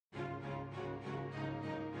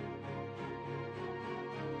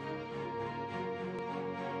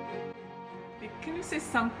you say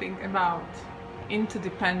something about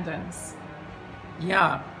interdependence?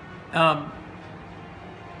 Yeah.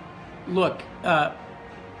 Look,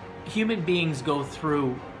 human beings go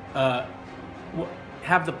through,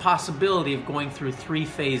 have the possibility of going through 3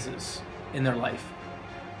 phases in their life.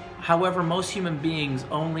 However, most human beings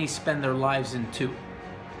only spend their lives in 2.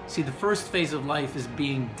 See, the first phase of life is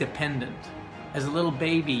being dependent. As a little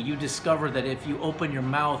baby, you discover that if you open your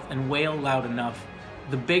mouth and wail loud enough,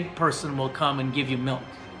 the big person will come and give you milk.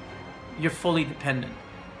 You're fully dependent.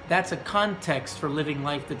 That's a context for living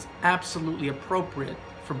life that's absolutely appropriate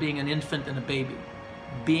for being an infant and a baby.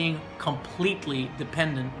 Being completely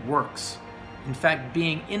dependent works. In fact,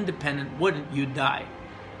 being independent wouldn't, you'd die.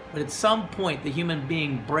 But at some point, the human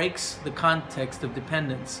being breaks the context of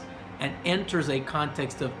dependence and enters a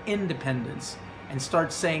context of independence and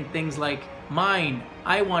starts saying things like, mine,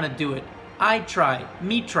 I want to do it, I try,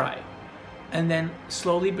 me try. And then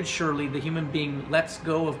slowly but surely, the human being lets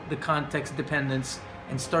go of the context of dependence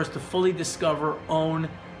and starts to fully discover, own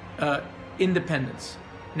independence.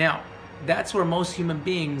 Now, that's where most human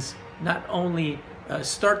beings not only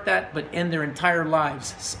start that, but end their entire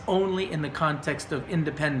lives only in the context of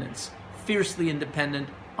independence. Fiercely independent,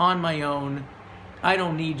 on my own, I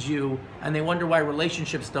don't need you, and they wonder why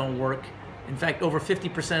relationships don't work. In fact, over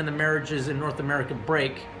 50% of the marriages in North America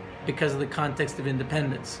break because of the context of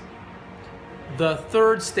independence. The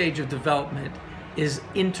third stage of development is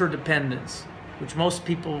interdependence, which most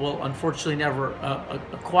people will unfortunately never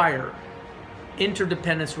acquire.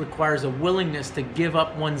 Interdependence requires a willingness to give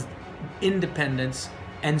up one's independence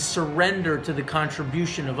and surrender to the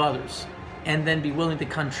contribution of others, and then be willing to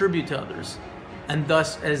contribute to others. And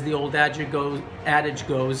thus, as the old adage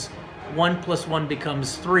goes, 1 + 1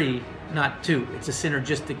 becomes 3, not 2. It's a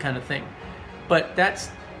synergistic kind of thing. But that's,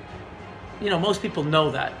 most people know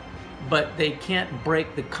that, but they can't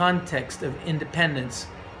break the context of independence.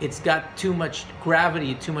 It's got too much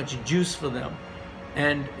gravity, too much juice for them.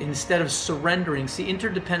 And instead of surrendering, see,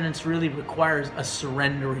 interdependence really requires a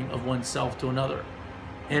surrendering of oneself to another.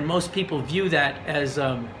 And most people view that as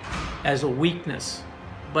a weakness.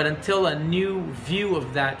 But until a new view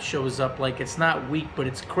of that shows up, like it's not weak, but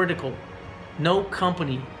it's critical, no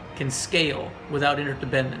company can scale without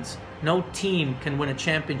interdependence. No team can win a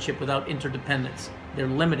championship without interdependence. They're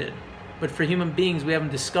limited. But for human beings, we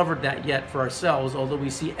haven't discovered that yet for ourselves, although we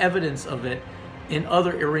see evidence of it in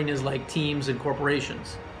other arenas like teams and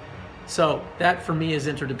corporations. So that for me is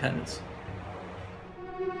interdependence.